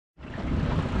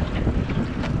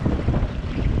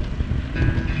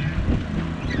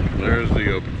There's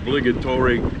the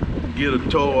obligatory get a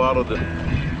tow out of the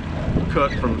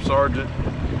cut from Sargent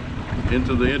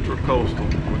into the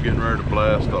intracoastal. We're getting ready to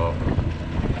blast off.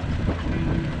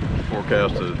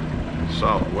 Forecasted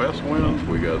southwest winds,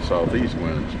 we got southeast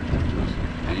winds, which is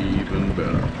even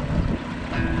better.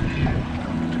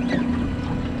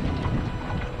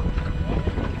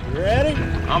 You ready?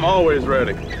 I'm always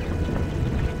ready.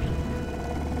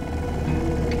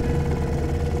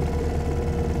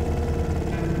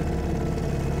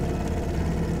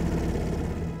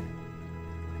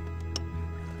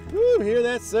 Woo, hear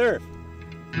that surf.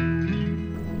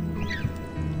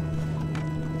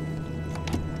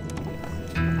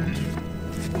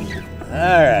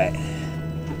 All right,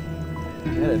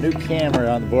 got a new camera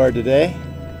on the board today,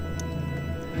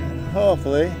 and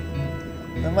hopefully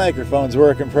the microphone's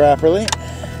working properly.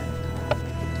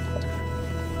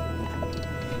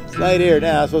 It's light here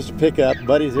now, it's supposed to pick up.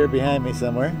 Buddy's here behind me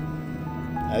somewhere.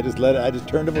 I just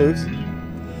turned him loose.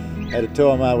 Had to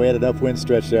tow him out. We had an upwind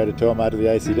stretch there. I had to tow him out to the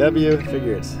ICW.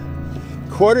 Figure it's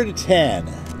 9:45.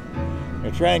 I'm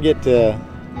gonna try and get to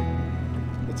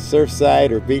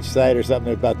Surfside or Beachside or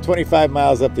something. About 25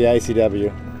 miles up the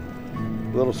ICW.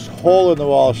 A little hole in the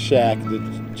wall shack, the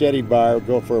Jetty Bar.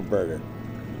 Go for a burger.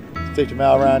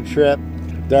 50-mile round trip.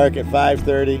 Dark at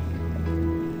 5:30.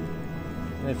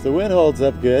 And if the wind holds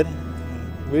up good,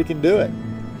 we can do it.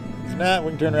 If not, we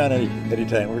can turn around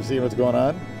anytime. We're seeing what's going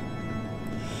on.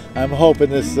 I'm hoping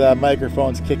this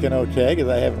microphone's kicking okay because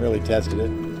I haven't really tested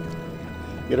it.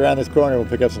 Get around this corner, we'll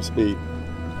pick up some speed.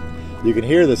 You can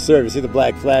hear the surf. You see the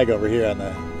black flag over here on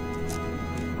the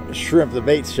shrimp, the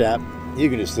bait shop. You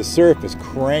can just, the surf is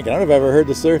cranking. I don't know if I've ever heard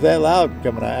the surf that loud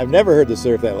coming out. I've never heard the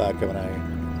surf that loud coming out here.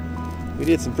 We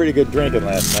did some pretty good drinking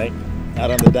last night.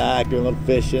 Out on the dock, doing a little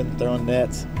fishing, throwing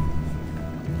nets.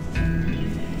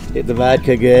 Hit the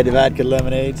vodka good, the vodka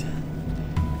lemonades.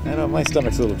 I know my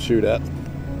stomach's a little chewed up.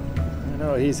 I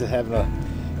know he's having a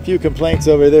few complaints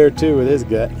over there too with his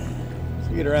gut. As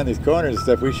we get around these corners and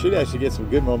stuff, we should actually get some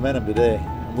good momentum today.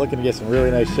 I'm looking to get some really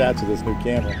nice shots with this new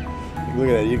camera. Look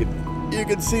at that, you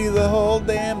can see the whole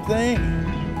damn thing.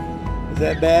 Is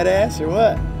that badass or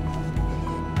what?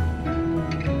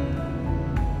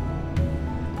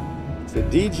 It's the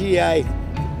DJI,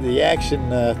 the Action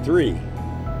 3.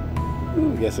 Ooh,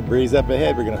 we got some breeze up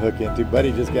ahead we're gonna hook into.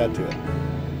 Buddy just got to it.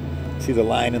 See the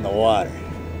line in the water.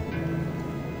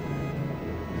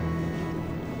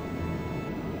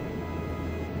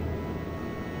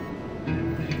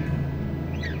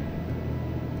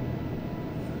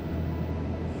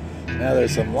 Now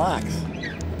there's some locks.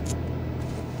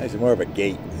 Actually more of a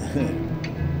gate.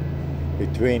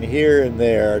 Between here and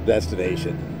there, our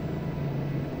destination.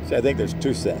 So I think there's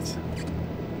 2 sets.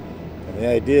 And the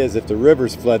idea is if the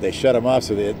rivers flood, they shut them off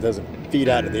so that it doesn't feed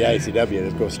out to the ICW and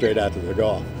just go straight out to the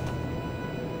Gulf.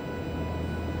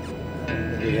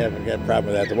 We haven't got a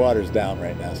problem with that. The water's down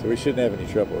right now, so we shouldn't have any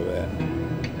trouble with that.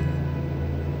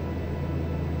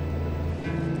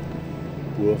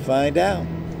 We'll find out.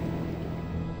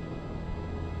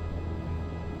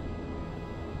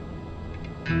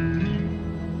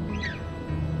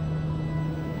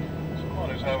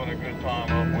 Somebody's having a good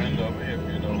time upwind of me, if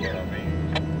you know what I mean.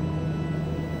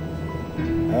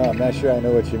 Oh, I'm not sure I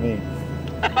know what you mean.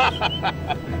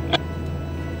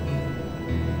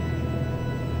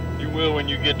 You will when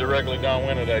you get directly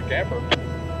downwind of that camper.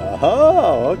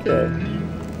 Oh, okay.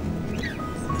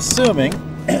 Assuming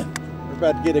we're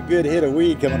about to get a good hit of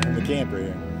weed coming from the camper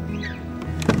here.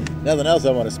 Nothing else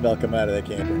I want to smell come out of that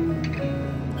camper.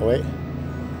 Oh wait,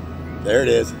 there it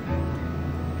is.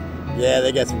 Yeah,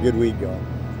 they got some good weed going.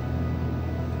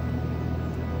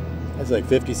 That's like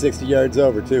 50, 60 yards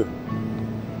over too.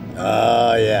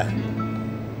 Oh yeah.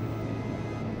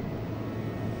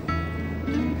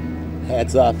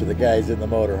 Hats off to the guys in the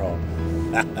motorhome.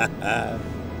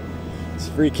 It's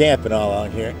free camping all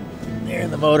along here. They're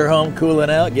in the motorhome, cooling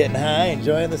out, getting high,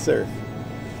 enjoying the surf.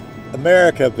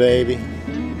 America, baby.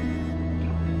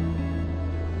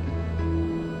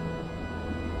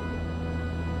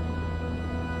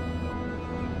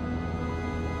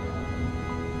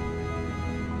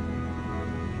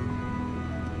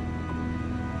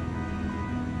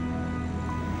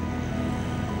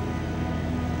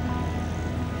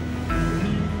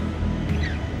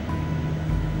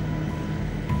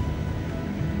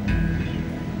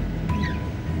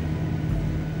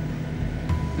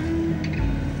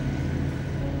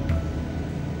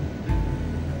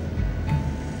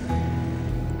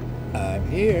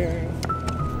 Here.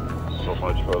 So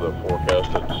much for the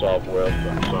forecasted southwest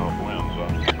and south winds,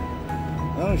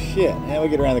 huh? Oh shit. Now we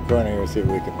get around the corner here and see if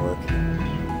we can work.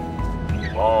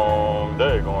 Long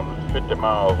day going 50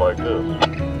 miles like this.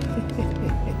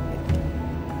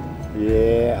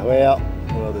 Yeah, well,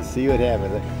 we'll just see what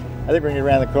happens. I think bringing it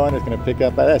around the corner is going to pick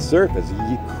up by that surface.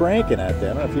 You cranking out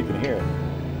there. I don't know if you can hear it.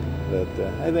 But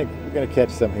I think we're going to catch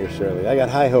some here shortly. I got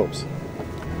high hopes.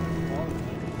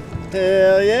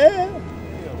 Hell yeah!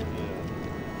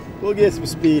 We'll get some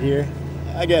speed here.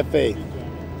 I got faith.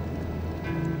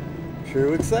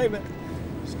 True excitement.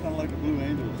 It's kind of like the Blue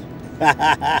Angels.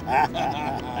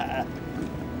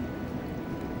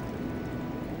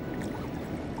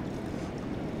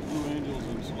 Blue Angels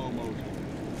in slow motion.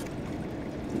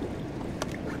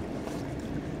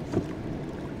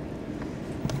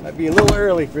 Might be a little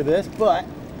early for this, but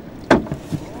Oh,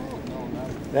 no,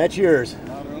 not, that's yours.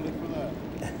 not early for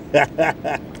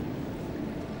that.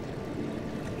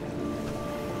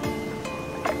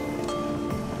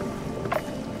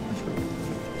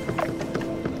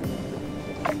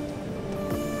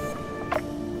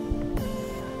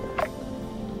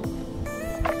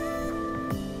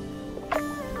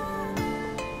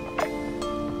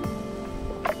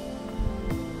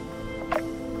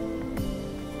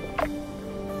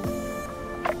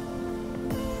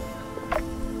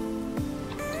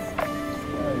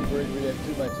 We have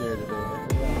too much air today.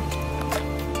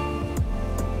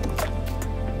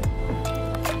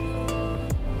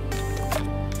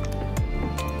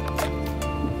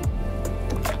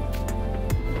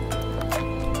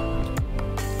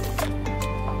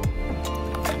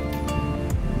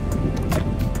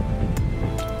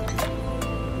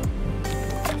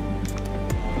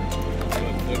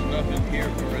 There's nothing here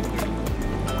for it to.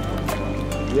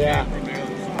 Yeah. From the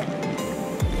other side.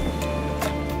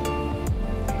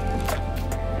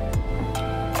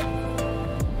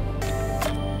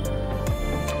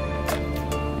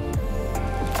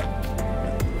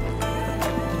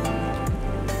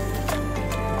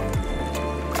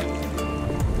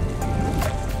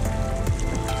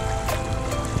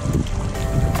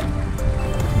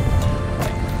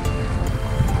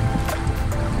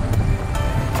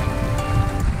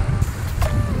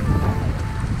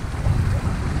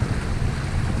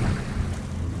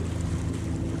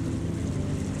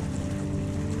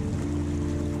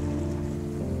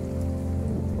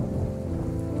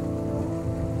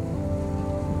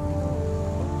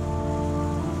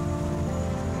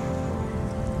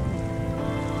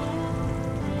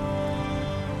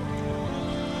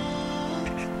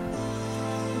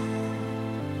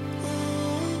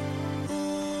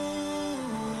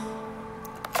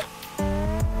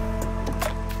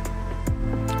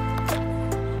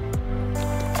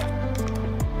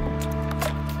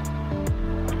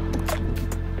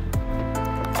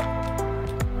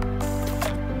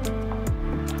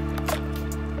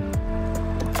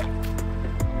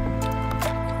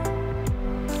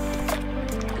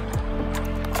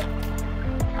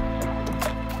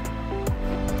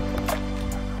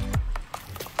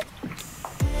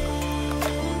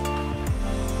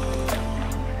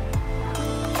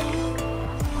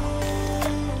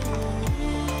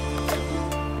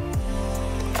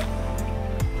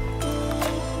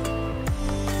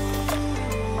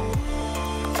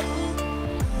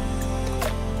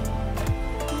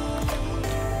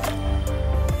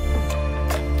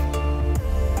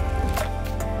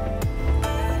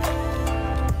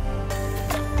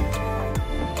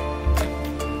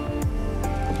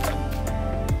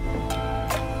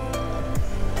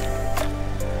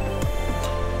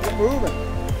 Moving.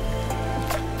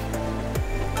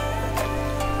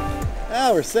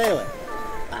 Now we're sailing.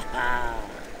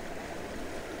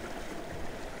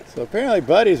 So apparently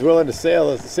Buddy's willing to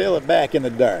sail it back in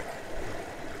the dark.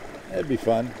 That'd be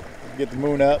fun. Get the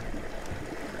moon up.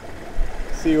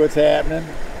 See what's happening.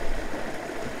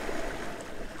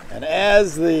 And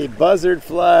as the buzzard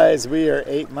flies, we are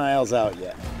 8 miles out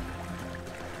yet.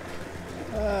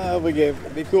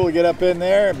 It'd be cool to get up in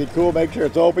there. It'd be cool to make sure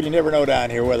it's open. You never know down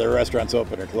here whether a restaurant's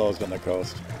open or closed on the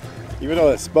coast. Even though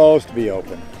it's supposed to be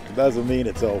open, it doesn't mean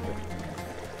it's open.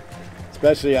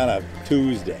 Especially on a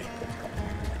Tuesday.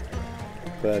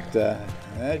 But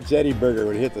that Jetty Burger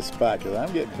would hit the spot because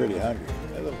I'm getting pretty hungry.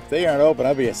 If they aren't open,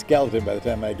 I'll be a skeleton by the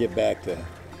time I get back to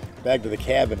the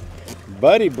cabin.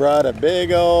 Buddy brought a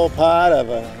big old pot of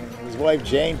his wife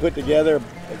Jane put together.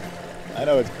 I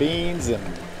know it's beans and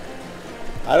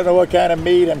I don't know what kind of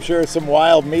meat. I'm sure it's some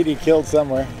wild meat he killed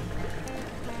somewhere.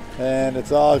 And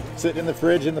it's all sitting in the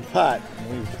fridge in the pot.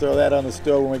 When we throw that on the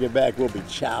stove when we get back, we'll be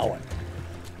chowing.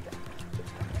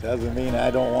 Doesn't mean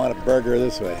I don't want a burger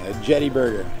this way. A Jetty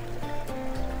Burger.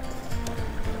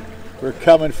 We're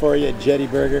coming for you, Jetty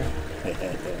Burger. It's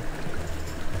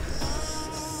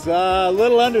a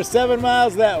little under 7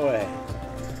 miles that way.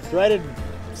 It's right at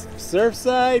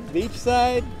Surfside,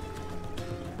 Beachside.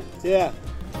 Yeah.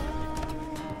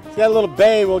 It's got a little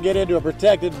bay. We'll get into a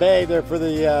protected bay there for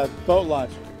the boat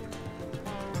launch.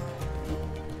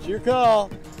 It's your call.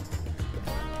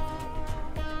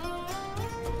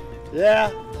 Yeah,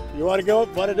 you want to go?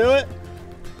 Want to do it?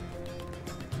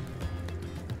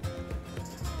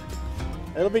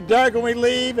 It'll be dark when we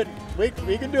leave, and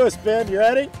we can do a spin. You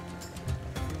ready?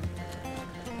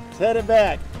 Let's head it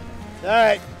back. All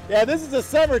right. Yeah, this is a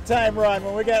summertime run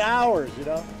when we got hours, you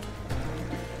know.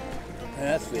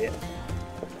 That's it.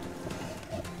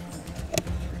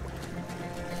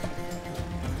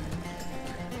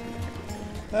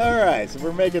 All right, so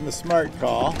we're making the smart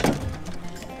call.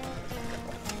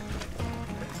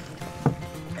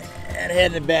 And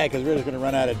heading back because we're just going to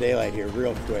run out of daylight here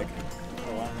real quick.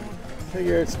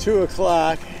 Figure it's 2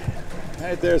 o'clock.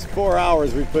 Right, there's 4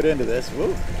 hours we put into this.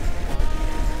 Woo.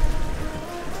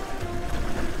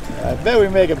 I bet we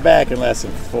make it back in less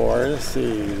than 4. Let's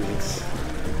see.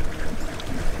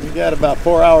 We got about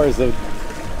 4 hours of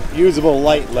usable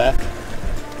light left.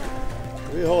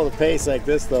 If we hold a pace like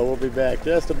this, though, we'll be back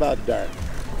just about dark.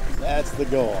 That's the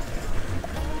goal.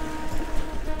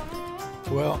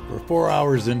 Well, we're 4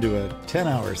 hours into a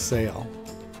 10-hour sail.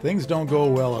 Things don't go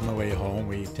well on the way home.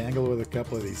 We tangled with a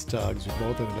couple of these tugs. We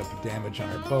both ended up with damage on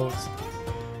our boats.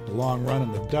 A long run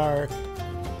in the dark.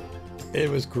 It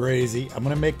was crazy. I'm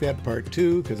going to make that part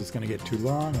 2 because it's going to get too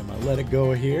long. I'm going to let it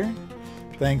go here.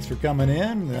 Thanks for coming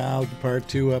in. I'll get part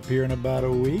 2 up here in about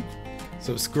a week.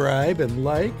 Subscribe and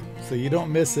like so you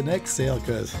don't miss the next sail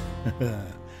because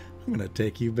I'm going to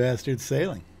take you bastards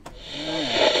sailing.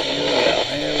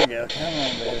 Here we go. Come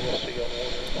on, baby.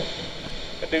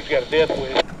 That dude's got a death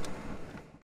wish.